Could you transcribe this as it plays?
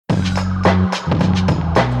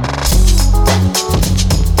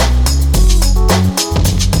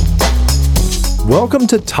Welcome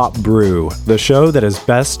to Top Brew, the show that is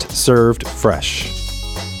best served fresh.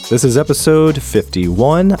 This is episode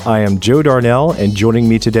 51. I am Joe Darnell, and joining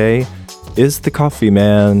me today is the coffee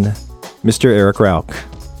man, Mr. Eric Rauch.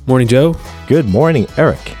 Morning, Joe. Good morning,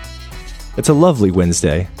 Eric. It's a lovely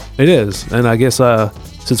Wednesday. It is, and I guess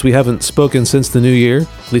since we haven't spoken since the new year,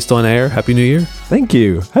 at least on air, Happy New Year. Thank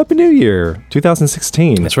you. Happy New Year,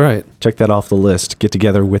 2016. That's right. Check that off the list. Get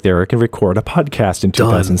together with Eric and record a podcast in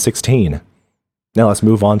 2016. Done. Now let's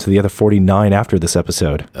move on to the other 49 after this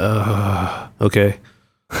episode. Okay.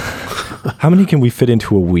 How many can we fit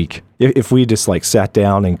into a week? If we just sat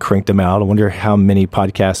down and cranked them out, I wonder how many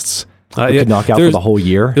podcasts we could knock out for the whole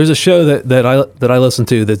year. There's a show that I listen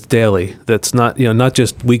to that's daily. That's not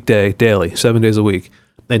just weekday, daily, 7 days a week.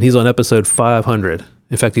 And he's on episode 500.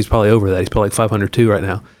 In fact, he's probably over that. He's probably like 502 right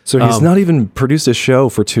now. So he's not even produced a show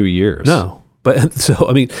for 2 years. No. But so,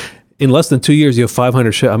 I mean, in less than 2 years, you have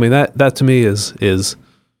 500 shows. I mean, that to me is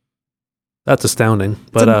that's astounding.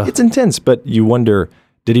 But it's intense, but you wonder,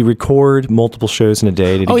 did he record multiple shows in a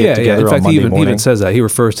day? Did he get together In fact, on Monday morning? He even says that. He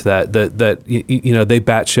refers to that they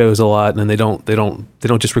batch shows a lot, and they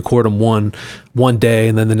don't just record them one day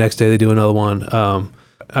and then the next day they do another one.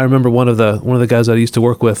 I remember one of the guys that I used to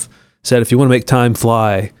work with said, if you want to make time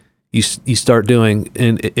fly, you start doing.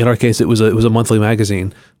 In our case, it was a monthly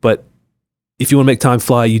magazine, but if you want to make time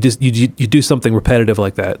fly, you do something repetitive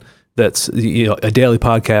like that. That's a daily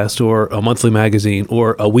podcast or a monthly magazine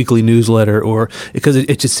or a weekly newsletter, or because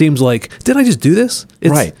it just seems like, did I just do this?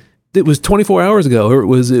 Right. It was 24 hours ago, or it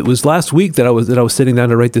was last week that I was sitting down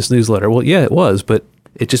to write this newsletter. Well, yeah, it was, but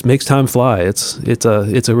it just makes time fly. It's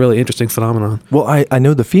a really interesting phenomenon. Well, I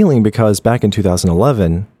know the feeling because back in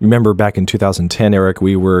 2011, remember back in 2010, Eric,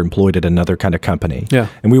 we were employed at another kind of company. Yeah.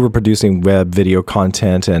 And we were producing web video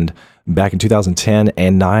content, and back in 2010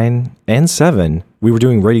 and 9 and 7, we were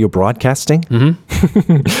doing radio broadcasting.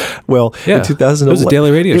 Mm-hmm. Well, yeah. In 2011, it was a daily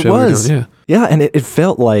radio show. It was. Doing, yeah, and it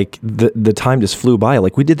felt like the time just flew by.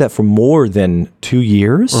 Like we did that for more than 2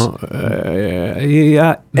 years.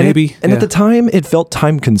 Yeah, maybe. And at the time, it felt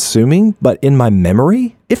time consuming, but in my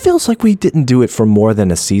memory, it feels like we didn't do it for more than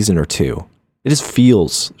a season or two. It just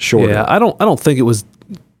feels shorter. Yeah, I don't think it was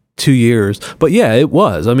 2 years, but yeah, it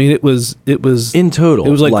was. I mean, it was in total.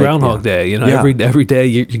 It was like Groundhog Day. Every day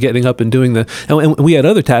you're getting up and doing and we had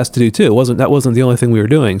other tasks to do too. That wasn't the only thing we were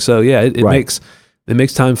doing. So yeah, it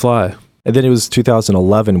makes time fly. And then it was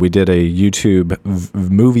 2011. We did a YouTube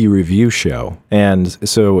movie review show, and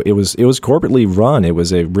so it was corporately run. It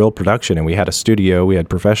was a real production, and we had a studio. We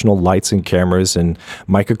had professional lights and cameras and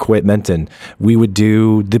mic equipment, and we would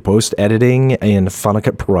do the post editing in Final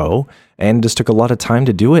Cut Pro, and just took a lot of time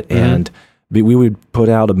to do it. Mm-hmm. And we would put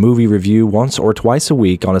out a movie review once or twice a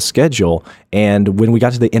week on a schedule. And when we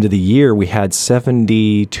got to the end of the year, we had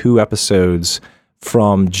 72 episodes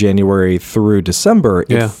from January through December.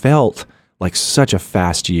 It felt like such a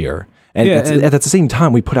fast year. And at the same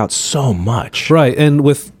time, we put out so much. Right. And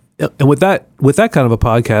with that kind of a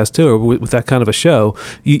podcast too, or with that kind of a show,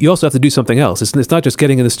 you also have to do something else. It's not just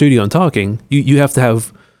getting in the studio and talking. You have to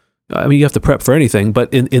have, you have to prep for anything,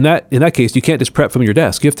 but in that case, you can't just prep from your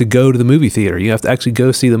desk. You have to go to the movie theater. You have to actually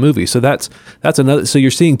go see the movie. So that's another. So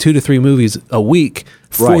you're seeing 2 to 3 movies a week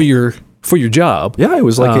for your job. Yeah, it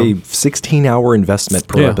was like a 16-hour investment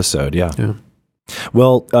per episode. Yeah.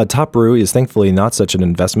 Well, Top Brew is thankfully not such an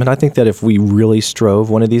investment. I think that if we really strove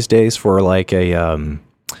one of these days for like a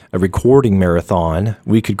recording marathon,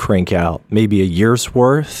 we could crank out maybe a year's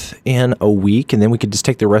worth in a week, and then we could just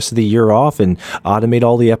take the rest of the year off and automate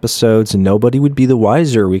all the episodes, and nobody would be the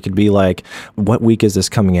wiser. We could be like, what week is this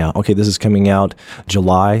coming out? Okay, this is coming out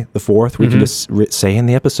July the 4th. We can just say in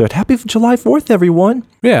the episode, Happy July 4th, everyone.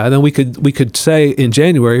 Yeah, and then we could say in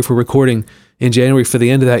January, if we're recording in January for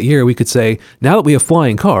the end of that year, we could say, now that we have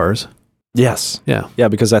flying cars. Yes. Yeah. Yeah,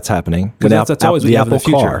 because that's happening. That's always the Apple Apple in the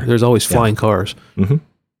future. car. There's always flying cars. Mm-hmm.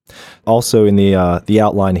 Also in the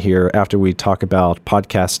outline here, after we talk about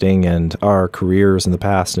podcasting and our careers in the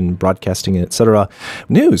past and broadcasting, etc.,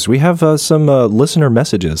 news, we have some listener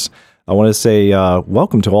messages. I want to say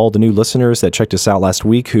welcome to all the new listeners that checked us out last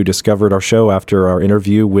week who discovered our show after our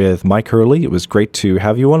interview with Mike Hurley. It was great to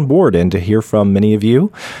have you on board and to hear from many of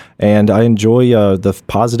you. And I enjoy the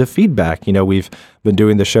positive feedback. We've been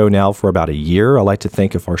doing the show now for about a year. I like to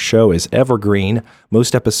think if our show is evergreen,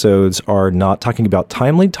 most episodes are not talking about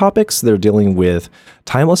timely topics. They're dealing with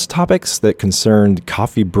timeless topics that concern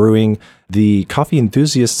coffee brewing, the coffee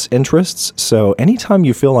enthusiasts' interests. So anytime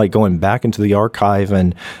you feel like going back into the archive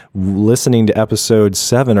and listening to episode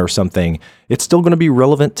 7 or something, it's still going to be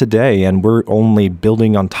relevant today, and we're only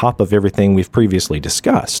building on top of everything we've previously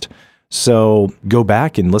discussed. So go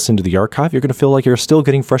back and listen to the archive. You're going to feel like you're still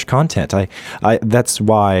getting fresh content. That's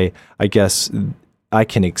why I guess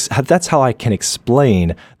that's how I can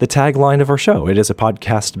explain the tagline of our show. It is a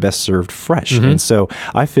podcast best served fresh. And so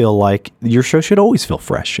I feel like your show should always feel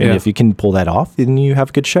fresh. And if you can pull that off, then you have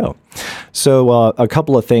a good show. So a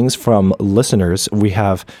couple of things from listeners. We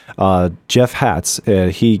have Jeff Hatz.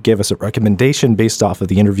 He gave us a recommendation based off of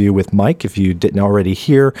the interview with Mike. If you didn't already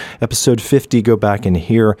hear episode 50, go back and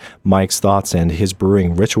hear Mike's thoughts and his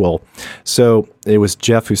brewing ritual. So it was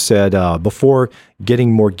Jeff who said, before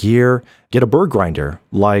getting more gear, get a burr grinder,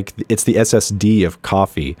 like it's the SSD of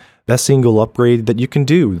coffee. Best single upgrade that you can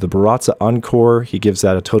do. The Baratza Encore, he gives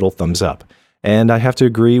that a total thumbs up. And I have to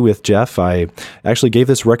agree with Jeff. I actually gave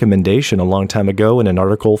this recommendation a long time ago in an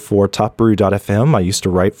article for topbrew.fm. I used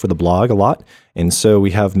to write for the blog a lot. And so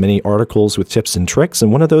we have many articles with tips and tricks.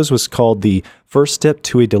 And one of those was called The First Step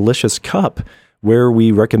to a Delicious Cup, where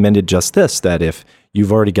we recommended just this, that if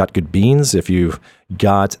you've already got good beans, if you've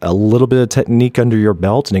got a little bit of technique under your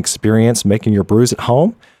belt and experience making your brews at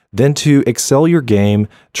home, then to excel your game,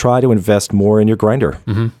 try to invest more in your grinder.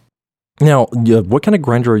 Now, what kind of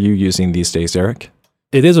grinder are you using these days, Eric?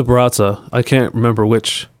 It is a Baratza. I can't remember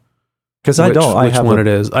which. Because I don't. Which one it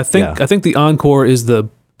is. I think the Encore is the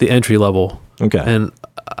entry level. Okay. And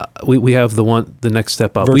we have the next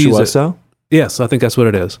step up. Virtuoso? Yes, I think that's what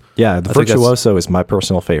it is. Yeah, the Virtuoso is my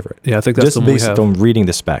personal favorite. Yeah, I think that's the one we have. Just based on reading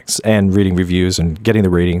the specs and reading reviews and getting the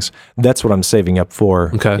ratings, that's what I'm saving up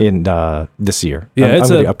for in this year. Yeah, I'm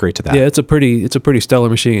going to upgrade to that. Yeah, it's a pretty stellar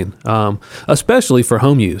machine, especially for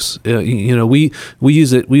home use. We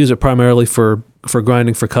use it primarily for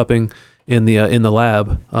grinding, for cupping in the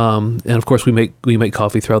lab, and of course we make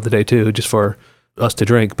coffee throughout the day too, just for us to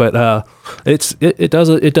drink, but it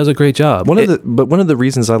does a great job. One of the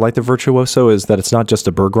reasons I like the Virtuoso is that it's not just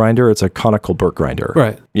a burr grinder; it's a conical burr grinder.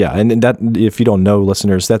 Right. Yeah, and that, if you don't know,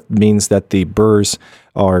 listeners, that means that the burrs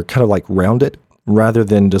are kind of like rounded rather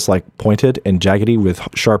than just like pointed and jaggedy with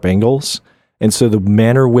sharp angles, and so the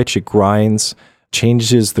manner which it grinds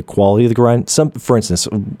changes the quality of the grind. For instance,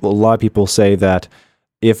 a lot of people say that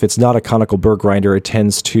if it's not a conical burr grinder, it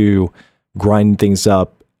tends to grind things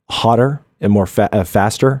up hotter and more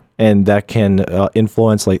faster, and that can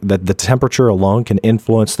influence, like that the temperature alone can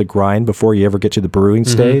influence the grind before you ever get to the brewing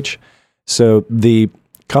stage. So the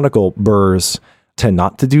conical burrs tend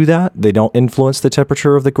not to do that. They don't influence the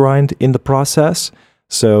temperature of the grind in the process,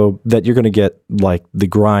 so that you're going to get like the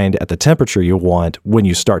grind at the temperature you want when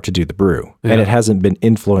you start to do the brew, and it hasn't been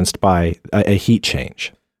influenced by a heat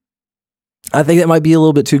change. I think that might be a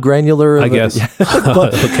little bit too granular. I guess.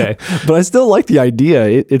 Okay. But I still like the idea.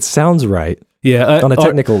 It sounds right. Yeah. On a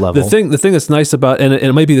technical level. The thing that's nice about, and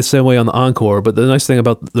it might be the same way on the Encore, but the nice thing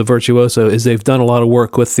about the Virtuoso is they've done a lot of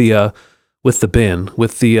work with the bin,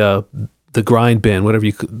 with the grind bin, whatever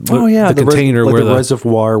you the container where the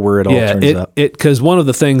reservoir where it all turns up. Because one of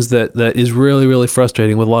the things that is really, really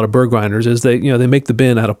frustrating with a lot of burr grinders is they make the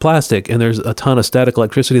bin out of plastic, and there's a ton of static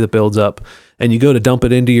electricity that builds up, and you go to dump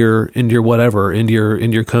it into your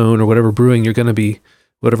cone or whatever brewing device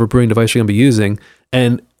you're going to be using,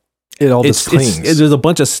 and it all just clings. There's a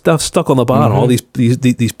bunch of stuff stuck on the bottom, all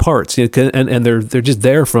these parts, and they're just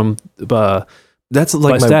there from that's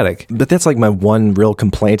like static. But that's like my one real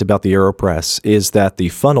complaint about the AeroPress is that the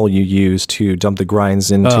funnel you use to dump the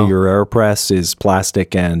grinds into your AeroPress is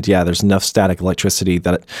plastic, and there's enough static electricity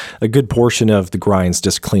that a good portion of the grinds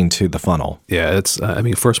just cling to the funnel. Yeah, it's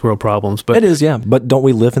first world problems, but it is. Yeah, but don't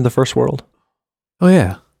we live in the first world? Oh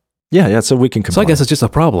yeah. Yeah. So we can complain. So I guess it's just a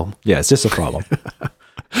problem. Yeah, it's just a problem.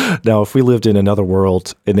 Now, if we lived in another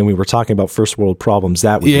world and then we were talking about first world problems,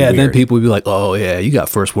 that would be weird. Then people would be like, "Oh yeah, you got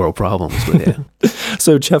first world problems." But yeah.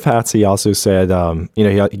 So Jeff Hatz also said,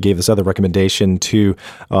 he gave this other recommendation to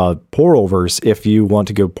pour overs. If you want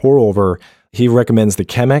to go pour over, he recommends the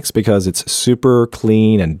Chemex because it's super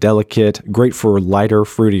clean and delicate, great for lighter,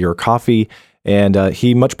 fruitier coffee. And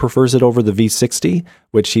he much prefers it over the V60,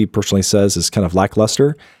 which he personally says is kind of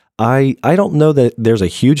lackluster. I don't know that there's a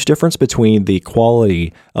huge difference between the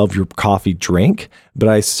quality of your coffee drink, but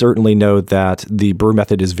I certainly know that the brew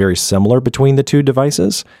method is very similar between the two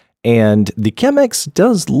devices. And the Chemex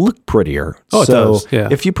does look prettier. Oh, it does. Yeah.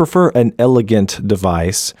 If you prefer an elegant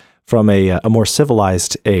device from a more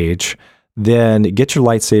civilized age, then get your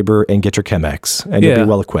lightsaber and get your Chemex, and you'll be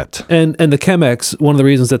well equipped. And the Chemex, one of the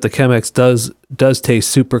reasons that the Chemex does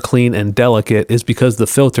taste super clean and delicate is because the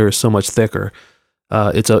filter is so much thicker.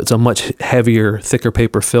 It's a much heavier, thicker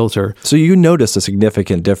paper filter. So you notice a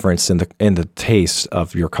significant difference in the taste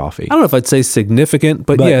of your coffee. I don't know if I'd say significant,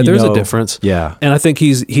 but yeah, there's a difference. Yeah. And I think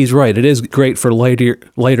he's right. It is great for lighter,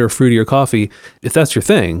 fruitier coffee if that's your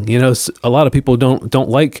thing. A lot of people don't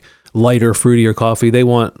like lighter, fruitier coffee. They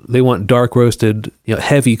want dark roasted,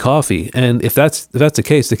 heavy coffee. And if that's the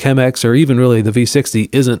case, the Chemex or even really the V60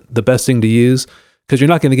 isn't the best thing to use because you're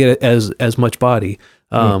not going to get as much body.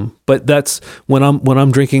 But that's when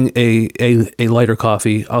I'm drinking a lighter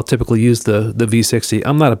coffee, I'll typically use the V60.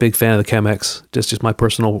 I'm not a big fan of the Chemex. Just my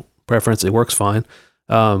personal preference. It works fine.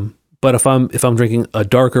 But if I'm drinking a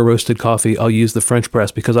darker roasted coffee, I'll use the French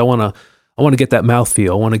press because I want to get that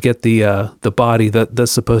mouthfeel. I want to get the body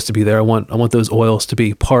that's supposed to be there. I want those oils to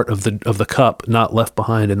be part of the cup, not left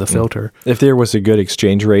behind in the filter. If there was a good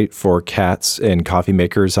exchange rate for cats and coffee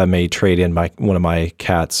makers, I may trade in one of my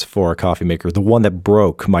cats for a coffee maker, the one that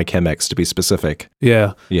broke my Chemex to be specific.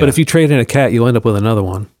 Yeah. But if you trade in a cat, you'll end up with another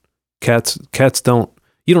one. Cats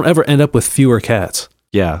you don't ever end up with fewer cats.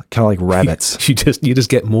 Yeah, kind of like rabbits. You just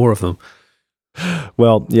get more of them.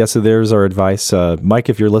 Well, yeah, so there's our advice. Mike,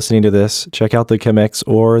 if you're listening to this, check out the Chemex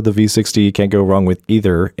or the V60. You can't go wrong with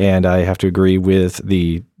either. And I have to agree with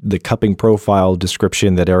the cupping profile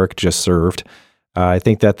description that Eric just served. I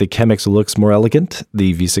think that the Chemex looks more elegant.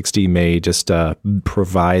 The V60 may just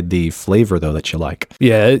provide the flavor, though, that you like.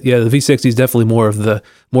 Yeah, the V60 is definitely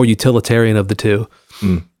more utilitarian of the two.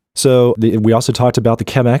 So we also talked about the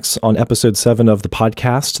Chemex on episode 7 of the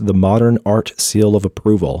podcast, The Modern Art Seal of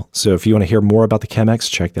Approval. So if you want to hear more about the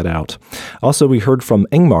Chemex, check that out. Also, we heard from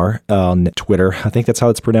Ingmar on Twitter. I think that's how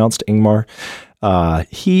it's pronounced, Ingmar.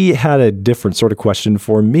 He had a different sort of question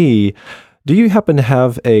for me. Do you happen to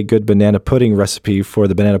have a good banana pudding recipe for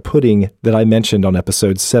the banana pudding that I mentioned on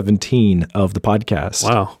episode 17 of the podcast?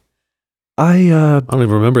 Wow. I don't even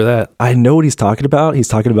remember that. I know what he's talking about. He's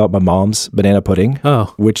talking about my mom's banana pudding,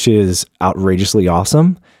 which is outrageously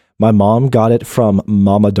awesome. My mom got it from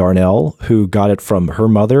Mama Darnell, who got it from her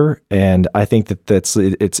mother, and I think it's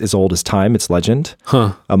as old as time. It's legend.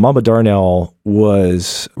 Mama Darnell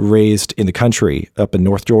was raised in the country up in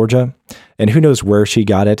North Georgia, and who knows where she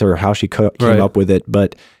got it or how she came up with it,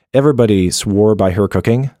 but everybody swore by her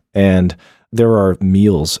cooking, and there are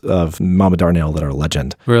meals of Mama Darnell that are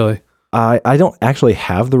legend. Really? I don't actually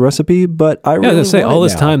have the recipe, but I really say all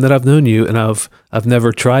this time that I've known you, and I've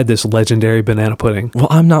never tried this legendary banana pudding. Well,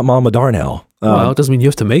 I'm not Mama Darnell. Well, it doesn't mean you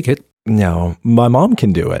have to make it. No, my mom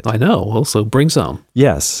can do it. I know. Well, so bring some.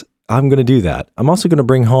 Yes, I'm going to do that. I'm also going to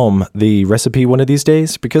bring home the recipe one of these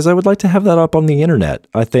days because I would like to have that up on the internet.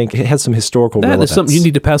 I think it has some historical relevance. That's something you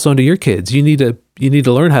need to pass on to your kids. You need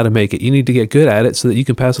to learn how to make it. You need to get good at it so that you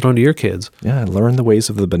can pass it on to your kids. Yeah, learn the ways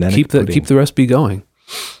of the banana pudding. Keep the recipe going.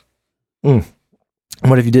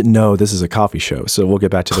 What if you didn't know this is a coffee show? So we'll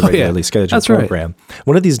get back to the regularly scheduled program. Right.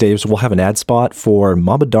 One of these days, we'll have an ad spot for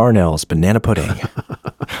Mama Darnell's banana pudding.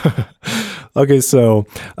 Okay, so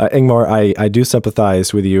Ingmar, I do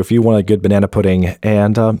sympathize with you if you want a good banana pudding,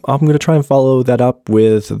 and I'm going to try and follow that up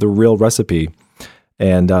with the real recipe.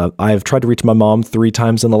 And I've tried to reach my mom 3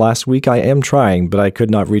 times in the last week. I am trying, but I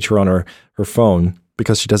could not reach her on her phone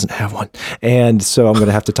because she doesn't have one. And so I'm going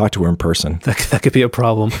to have to talk to her in person. That could be a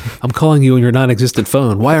problem. I'm calling you on your non-existent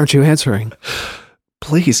phone. Why aren't you answering?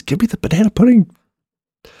 Please, give me the banana pudding.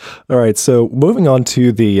 All right, so moving on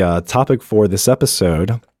to the topic for this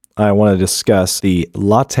episode, I want to discuss the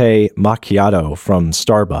latte macchiato from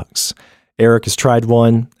Starbucks. Eric has tried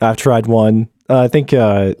one. I've tried one. I think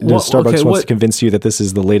Starbucks wants to convince you that this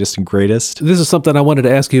is the latest and greatest. This is something I wanted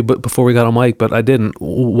to ask you, but before we got on mic, but I didn't.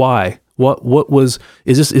 Why? What was?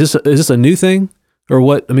 Is this a new thing, or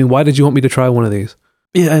what? I mean, why did you want me to try one of these?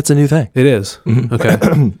 Yeah, it's a new thing. It is. Mm-hmm.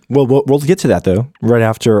 Okay. Well, we'll get to that, though, right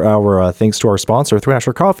after our thanks to our sponsor,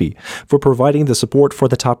 Thrasher Coffee, for providing the support for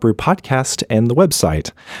the Top Brew podcast and the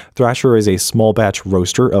website. Thrasher is a small batch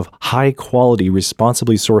roaster of high-quality,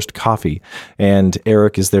 responsibly sourced coffee, and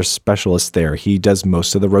Eric is their specialist there. He does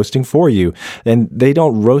most of the roasting for you, and they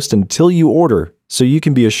don't roast until you order, so you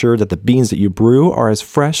can be assured that the beans that you brew are as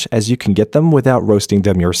fresh as you can get them without roasting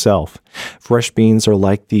them yourself. Fresh beans are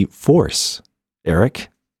like the force. Eric,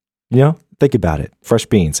 think about it. Fresh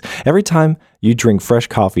beans. Every time you drink fresh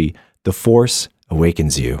coffee, the force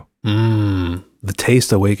awakens you. The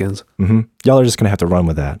taste awakens. Mm-hmm. Y'all are just going to have to run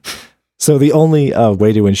with that. So the only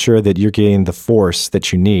way to ensure that you're getting the force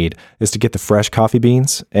that you need is to get the fresh coffee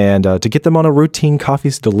beans and to get them on a routine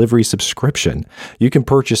coffee delivery subscription. You can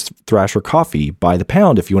purchase Thrasher coffee by the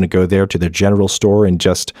pound if you want to go there to the general store and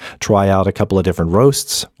just try out a couple of different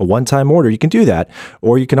roasts. A one-time order, you can do that.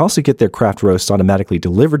 Or you can also get their craft roasts automatically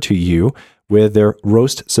delivered to you with their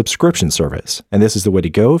roast subscription service. And this is the way to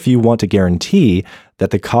go if you want to guarantee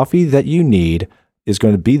that the coffee that you need is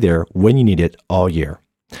going to be there when you need it all year.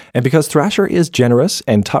 And because Thrasher is generous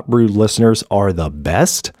and Top Brew listeners are the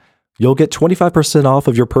best, you'll get 25% off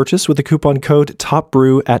of your purchase with the coupon code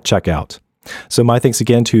TOPBREW at checkout. So my thanks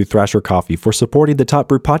again to Thrasher Coffee for supporting the Top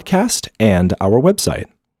Brew podcast and our website.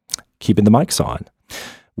 Keeping the mics on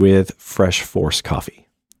with Fresh Force Coffee.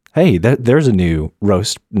 Hey, there's a new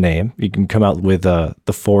roast name. You can come out with the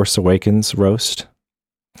Force Awakens roast.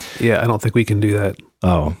 Yeah, I don't think we can do that.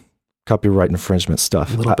 Oh, copyright infringement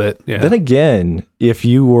stuff. A little bit, yeah. Then again, if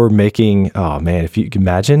you were making, oh man, if you can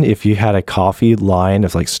imagine if you had a coffee line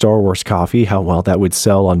of like Star Wars coffee, how well that would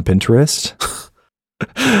sell on Pinterest.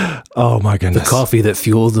 Oh my goodness. The coffee that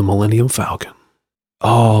fueled the Millennium Falcon.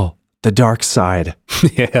 Oh, the dark side.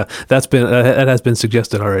 Yeah, that has been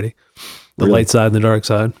suggested already. The Really? light side and the dark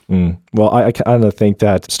side. Well, I kind of think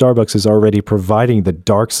that Starbucks is already providing the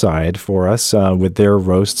dark side for us with their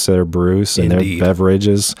roasts, their brews, and Indeed. their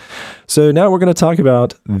beverages. So now we're going to talk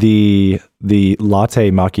about the latte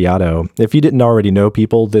macchiato. If you didn't already know,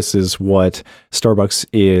 people, this is what Starbucks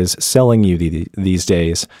is selling you these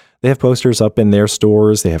days. They have posters up in their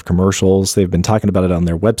stores. They have commercials. They've been talking about it on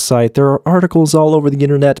their website. There are articles all over the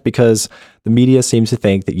internet because the media seems to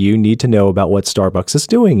think that you need to know about what Starbucks is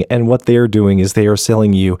doing. And what they're doing is they are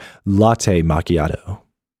selling you latte macchiato.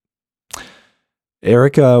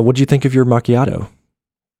 Eric, what did you think of your macchiato?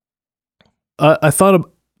 I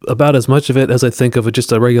thought about as much of it as I think of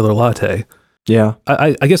just a regular latte. Yeah.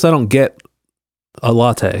 I guess I don't get a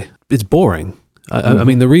latte. It's boring. I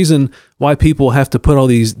mean, the reason why people have to put all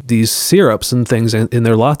these syrups and things in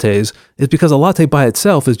their lattes is because a latte by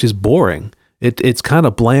itself is just boring. It's kind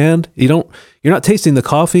of bland. You're not tasting the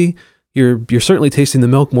coffee. You're certainly tasting the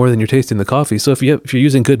milk more than you're tasting the coffee. So if you're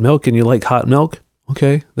using good milk and you like hot milk,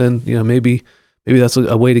 okay, then maybe that's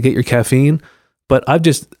a way to get your caffeine. But I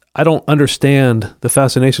don't understand the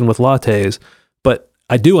fascination with lattes. But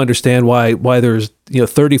I do understand why there's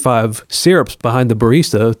 35 syrups behind the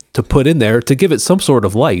barista to put in there to give it some sort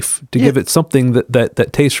of life, to give it something that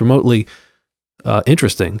tastes remotely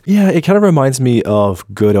interesting. Yeah, it kind of reminds me of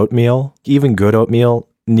good oatmeal. Even good oatmeal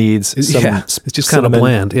needs some it's just kind of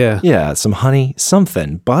bland. Yeah, some honey,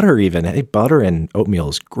 something, butter even. Hey, butter and oatmeal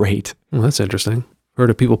is great. Well, that's interesting. Heard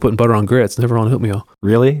of people putting butter on grits, never on oatmeal.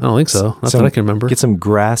 Really? I don't think so. Not that I can remember. Get some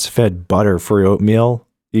grass-fed butter for your oatmeal.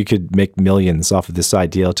 You could make millions off of this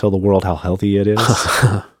idea. Tell the world how healthy it is.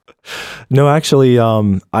 No, actually,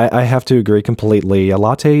 I have to agree completely. A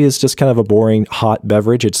latte is just kind of a boring hot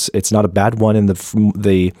beverage. It's not a bad one, and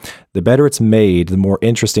the better it's made, the more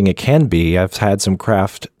interesting it can be. I've had some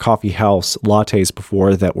craft coffee house lattes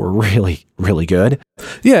before that were really, really good.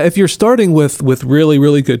 Yeah, if you're starting with really,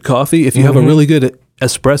 really good coffee, if you have a really good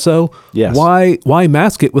espresso, Yes. why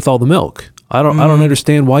mask it with all the milk? I don't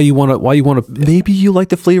understand why you want to. Maybe you like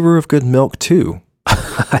the flavor of good milk too.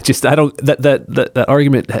 I don't that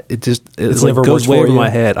argument. It never goes worked way for over you? my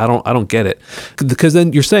head. I don't get it, because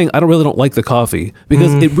then you're saying I don't like the coffee,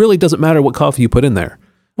 because it really doesn't matter what coffee you put in there.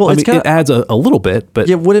 Well, I it's mean, kinda- it adds a little bit, but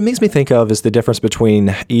Yeah, what it makes me think of is the difference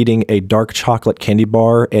between eating a dark chocolate candy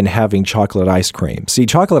bar and having chocolate ice cream. See,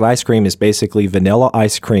 chocolate ice cream is basically vanilla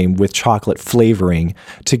ice cream with chocolate flavoring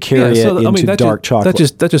to carry it into dark chocolate.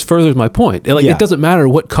 That just furthers my point. Like, Yeah. it doesn't matter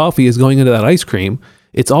what coffee is going into that ice cream.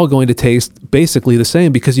 It's all going to taste basically the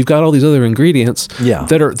same, because you've got all these other ingredients Yeah.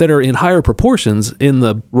 that are in higher proportions in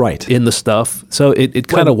the Right. in the stuff. So it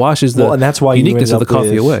kind of washes the and that's why uniqueness you of the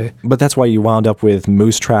coffee away. But that's why you wound up with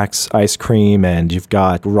Moose Tracks ice cream, and you've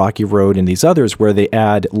got Rocky Road and these others where they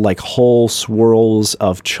add like whole swirls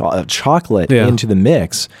of chocolate Yeah. into the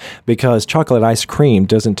mix, because chocolate ice cream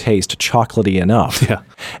doesn't taste chocolatey enough. Yeah.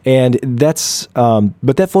 And that's,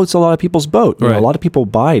 but that floats a lot of people's boat. You know, Right. a lot of people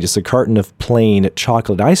buy just a carton of plain chocolate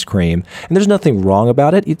ice cream, and there's nothing wrong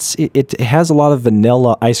about it. It has a lot of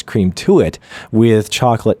vanilla ice cream to it with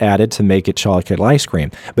chocolate added to make it chocolate ice cream.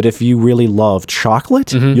 But if you really love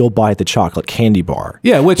chocolate, you'll buy the chocolate candy bar.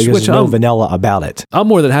 Yeah, which there's no I'm- vanilla about it. I'm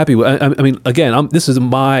more than happy with. I mean, again, this is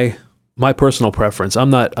my personal preference. I'm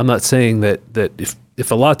not saying that if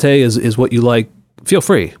a latte is what you like, feel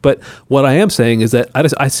free. But what I am saying is that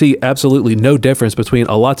I see absolutely no difference between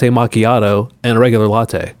a latte macchiato and a regular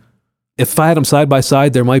latte. If I had them side by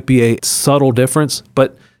side, there might be a subtle difference,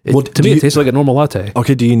 but To me, it tastes like a normal latte.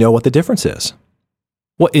 Okay, do you know what the difference is?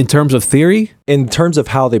 What, in terms of theory? In terms of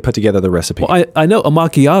how they put together the recipe. Well, I know a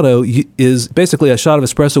macchiato is basically a shot of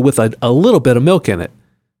espresso with a little bit of milk in it.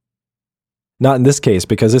 Not in this case,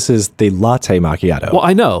 because this is the latte macchiato. Well,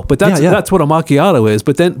 I know, but that's what a macchiato is.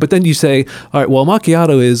 But then you say, all right, well, a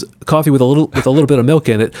macchiato is coffee with a little bit of milk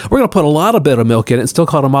in it. We're going to put a lot of bit of milk in it and still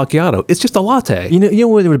call it a macchiato. It's just a latte. You know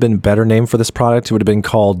what would have been a better name for this product? It would have been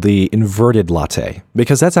called the inverted latte,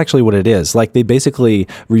 because that's actually what it is. Like, they basically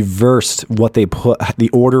reversed what they put, the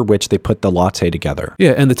order which they put the latte together.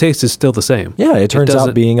 Yeah, and the taste is still the same. Yeah, it turns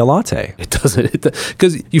out being a latte. It doesn't,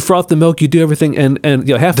 because you froth the milk, you do everything, and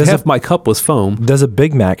half my cup was foam. Does a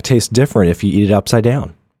Big Mac taste different if you eat it upside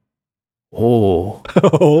down? Oh,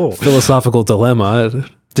 philosophical dilemma.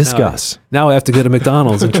 Discuss. Now I have to go to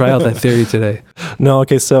McDonald's and try out that theory today. No,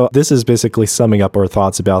 okay, so this is basically summing up our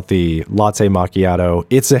thoughts about the latte macchiato.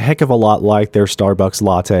 It's a heck of a lot like their Starbucks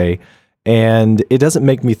latte, and it doesn't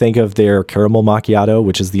make me think of their caramel macchiato,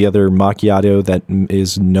 which is the other macchiato that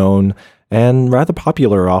is known and rather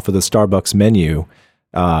popular off of the Starbucks menu.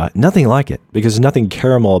 Nothing like it, because there's nothing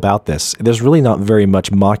caramel about this. There's really not very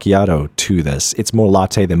much macchiato to this. It's more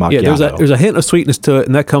latte than macchiato. Yeah, there's a hint of sweetness to it,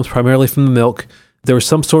 and that comes primarily from the milk. There was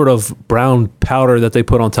some sort of brown powder that they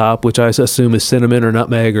put on top, which I assume is cinnamon or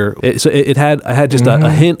nutmeg, I had just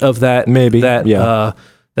a hint of that. Maybe that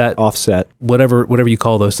that offset, whatever you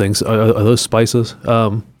call those things. Are those spices?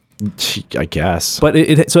 I guess. But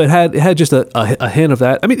it had just a hint of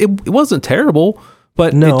that. I mean, it wasn't terrible,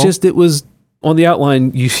 but no. it was. On the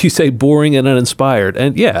outline, you say boring and uninspired,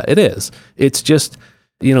 and yeah, it is. It's just,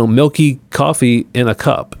 milky coffee in a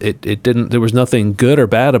cup. It didn't. There was nothing good or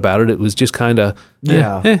bad about it. It was just kind of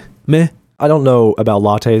meh. I don't know about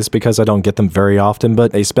lattes because I don't get them very often,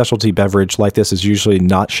 but a specialty beverage like this is usually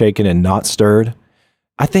not shaken and not stirred.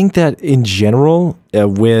 I think that in general,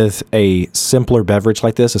 with a simpler beverage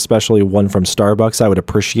like this, especially one from Starbucks, I would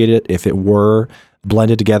appreciate it if it were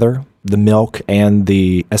blended together, the milk and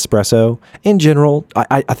the espresso. In general,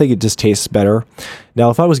 I think it just tastes better.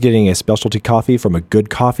 Now, if I was getting a specialty coffee from a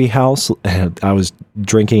good coffee house and I was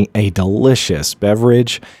drinking a delicious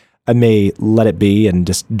beverage, I may let it be and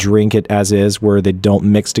just drink it as is, where they don't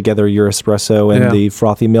mix together your espresso and the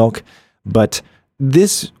frothy milk. But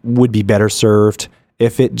this would be better served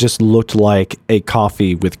if it just looked like a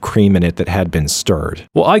coffee with cream in it that had been stirred.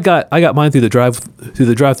 Well, I got mine through the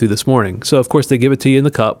drive-through this morning. So of course they give it to you in the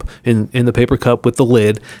cup, in the paper cup with the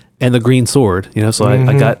lid and the green sword. So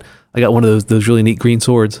I got one of those really neat green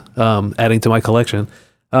swords, adding to my collection.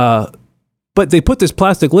 But they put this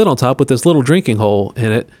plastic lid on top with this little drinking hole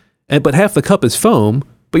in it, but half the cup is foam.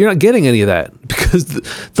 But you're not getting any of that because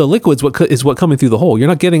the liquid's what coming through the hole. You're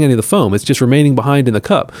not getting any of the foam. It's just remaining behind in the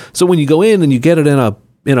cup. So when you go in and you get it in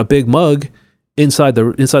a big mug inside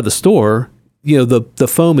the store, the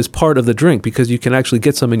foam is part of the drink because you can actually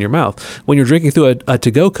get some in your mouth. When you're drinking through a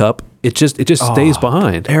to-go cup, it just stays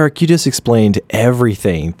behind. Eric, you just explained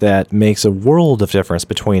everything that makes a world of difference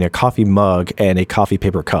between a coffee mug and a coffee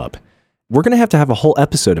paper cup. We're going to have a whole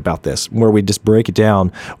episode about this where we just break it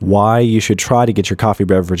down why you should try to get your coffee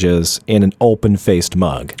beverages in an open-faced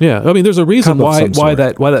mug. Yeah, I mean, there's a reason why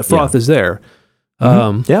that froth is there.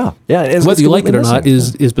 Yeah. Whether you like it or not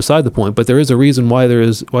is beside the point. But there is a reason why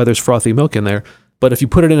there's frothy milk in there. But if you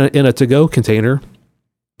put it in a to-go container,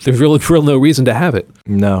 there's really no reason to have it.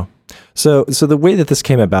 No. So the way that this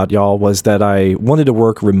came about, y'all, was that I wanted to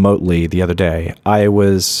work remotely the other day. I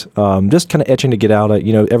was just kind of itching to get out.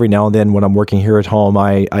 Every now and then when I'm working here at home,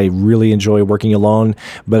 I really enjoy working alone,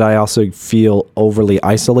 but I also feel overly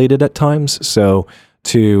isolated at times. So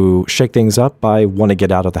to shake things up, I want to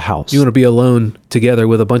get out of the house. You want to be alone together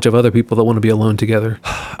with a bunch of other people that want to be alone together.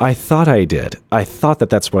 I thought I did. I thought that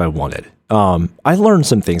that's what I wanted. I learned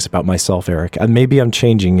some things about myself, Eric, and maybe I'm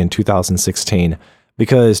changing in 2016.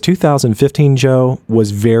 Because 2015, Joe, was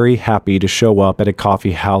very happy to show up at a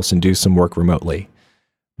coffee house and do some work remotely.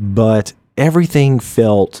 But everything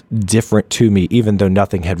felt different to me, even though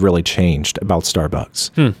nothing had really changed about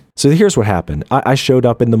Starbucks. So here's what happened. I showed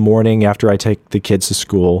up in the morning after I take the kids to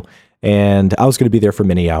school, and I was going to be there for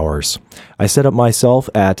many hours. I set up myself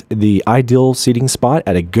at the ideal seating spot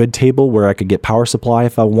at a good table where I could get power supply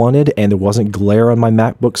if I wanted, and there wasn't glare on my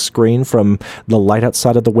MacBook screen from the light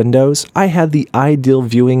outside of the windows. I had the ideal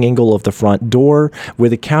viewing angle of the front door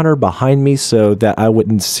with a counter behind me so that I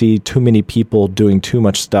wouldn't see too many people doing too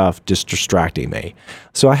much stuff just distracting me.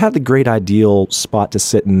 So I had the great ideal spot to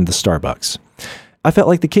sit in the Starbucks. I felt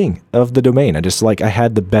like the king of the domain. I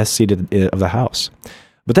had the best seat of the house.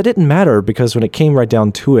 But that didn't matter because when it came right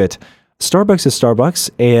down to it, Starbucks is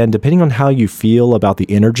Starbucks, and depending on how you feel about the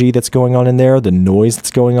energy that's going on in there, the noise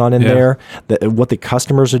that's going on in there, what the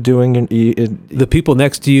customers are doing, the people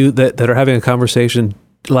next to you that are having a conversation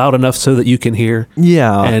loud enough so that you can hear.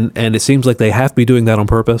 Yeah. And it seems like they have to be doing that on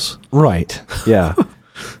purpose. Right. Yeah.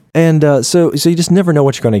 And so you just never know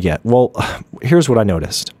what you're going to get. Well, here's what I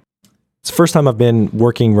noticed. It's the first time I've been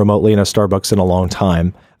working remotely in a Starbucks in a long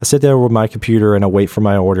time. I sit there with my computer and I wait for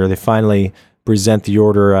my order. They finally present the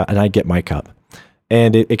order and I get my cup.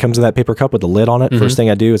 And it comes in that paper cup with the lid on it. First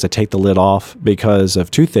thing I do is I take the lid off because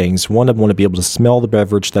of two things. One, I want to be able to smell the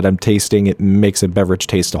beverage that I'm tasting. It makes a beverage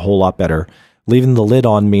taste a whole lot better. Leaving the lid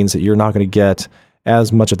on means that you're not going to get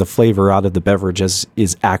as much of the flavor out of the beverage as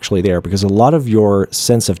is actually there, because a lot of your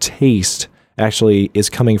sense of taste actually is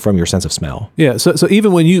coming from your sense of smell. Yeah. So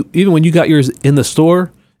even when you got yours in the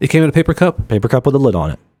store, it came in a paper cup? Paper cup with a lid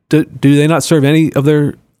on it. Do they not serve any of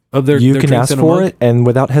their you can ask for it, and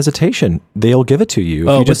without hesitation, they'll give it to you.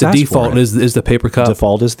 Oh, but the default is the paper cup.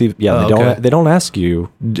 Default is they don't ask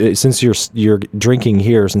you, since you're drinking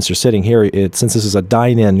here, since you're sitting here. Since this is a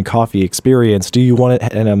dine-in coffee experience, do you want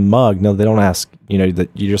it in a mug? No, they don't ask. That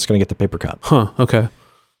you're just going to get the paper cup. Huh. Okay.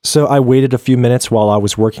 So I waited a few minutes while I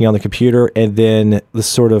was working on the computer, and then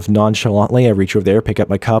sort of nonchalantly, I reach over there, pick up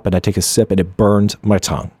my cup, and I take a sip, and it burned my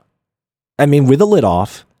tongue. I mean, with the lid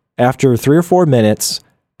off, after 3 or 4 minutes.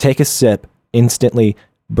 Take a sip, instantly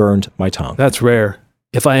burned my tongue. That's rare.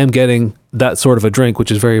 If I am getting that sort of a drink, which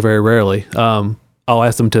is very, very rarely, I'll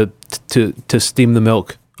ask them to steam the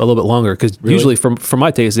milk a little bit longer, because usually from my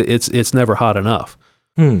taste, it's never hot enough.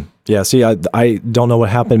 Yeah, see, I don't know what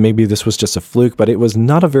happened. Maybe this was just a fluke, but it was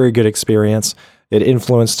not a very good experience. It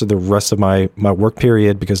influenced the rest of my work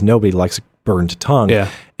period because nobody likes burned tongue. Yeah.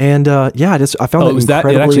 And I found it incredibly it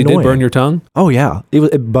actually annoying. Did burn your tongue? Oh, yeah.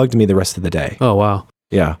 It bugged me the rest of the day. Oh, wow.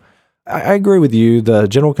 Yeah. I agree with you. The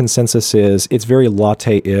general consensus is it's very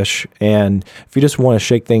latte-ish. And if you just want to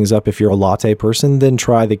shake things up, if you're a latte person, then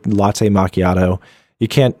try the latte macchiato. You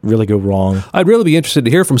can't really go wrong. I'd really be interested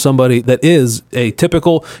to hear from somebody that is a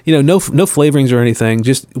typical, no flavorings or anything.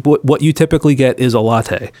 Just what you typically get is a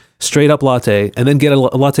latte, straight up latte, and then get a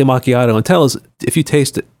latte macchiato and tell us if you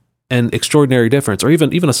taste an extraordinary difference, or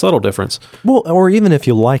even a subtle difference. Well, or even if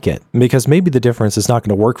you like it, because maybe the difference is not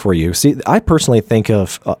going to work for you. See, I personally think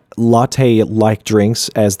of latte-like drinks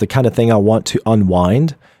as the kind of thing I want to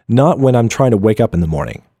unwind, not when I'm trying to wake up in the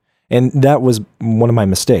morning. And that was one of my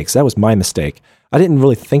mistakes. That was my mistake. I didn't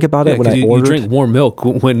really think about it when I ordered. You drink warm milk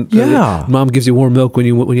when mom gives you warm milk when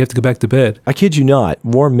you have to go back to bed. I kid you not.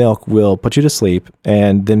 Warm milk will put you to sleep,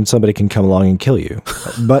 and then somebody can come along and kill you.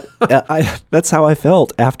 But that's how I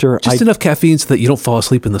felt after. Just enough caffeine so that you don't fall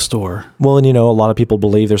asleep in the store. Well, and a lot of people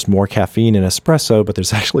believe there's more caffeine in espresso, but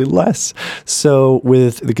there's actually less. So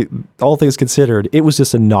with all things considered, it was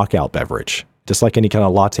just a knockout beverage, just like any kind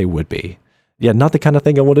of latte would be. Yeah, not the kind of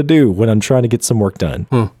thing I want to do when I'm trying to get some work done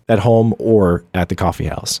at home or at the coffee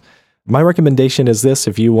house. My recommendation is this: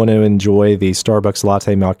 if you want to enjoy the Starbucks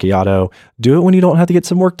latte macchiato, do it when you don't have to get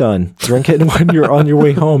some work done. Drink it when you're on your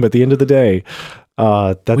way home at the end of the day.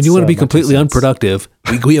 When you want to be completely unproductive,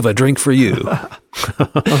 we have a drink for you.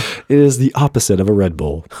 It is the opposite of a Red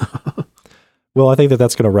Bull. Well, I think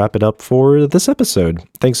that's going to wrap it up for this episode.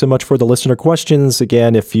 Thanks so much for the listener questions.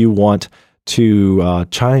 Again, if you want to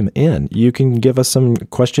chime in, you can give us some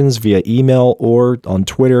questions via email or on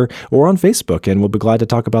Twitter or on Facebook, and we'll be glad to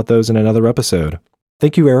talk about those in another episode.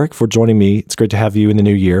 Thank you, Eric, for joining me. It's great to have you in the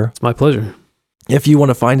new year. It's my pleasure. If you want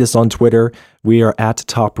to find us on Twitter, we are at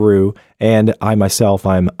TopBrew, and I'm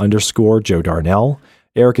 _Joe Darnell.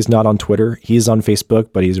 Eric is not on Twitter. He's on Facebook,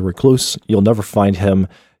 but he's a recluse. You'll never find him.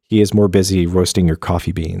 He is more busy roasting your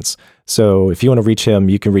coffee beans. So if you want to reach him,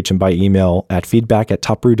 you can reach him by email at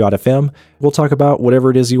feedback@topbrew.fm. We'll talk about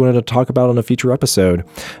whatever it is you wanted to talk about on a future episode.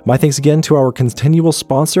 My thanks again to our continual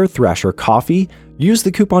sponsor, Thrasher Coffee. Use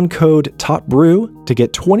the coupon code TOPBREW to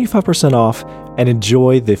get 25% off and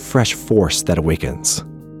enjoy the fresh force that awakens.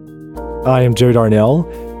 I am Joe Darnell.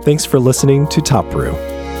 Thanks for listening to Top Brew.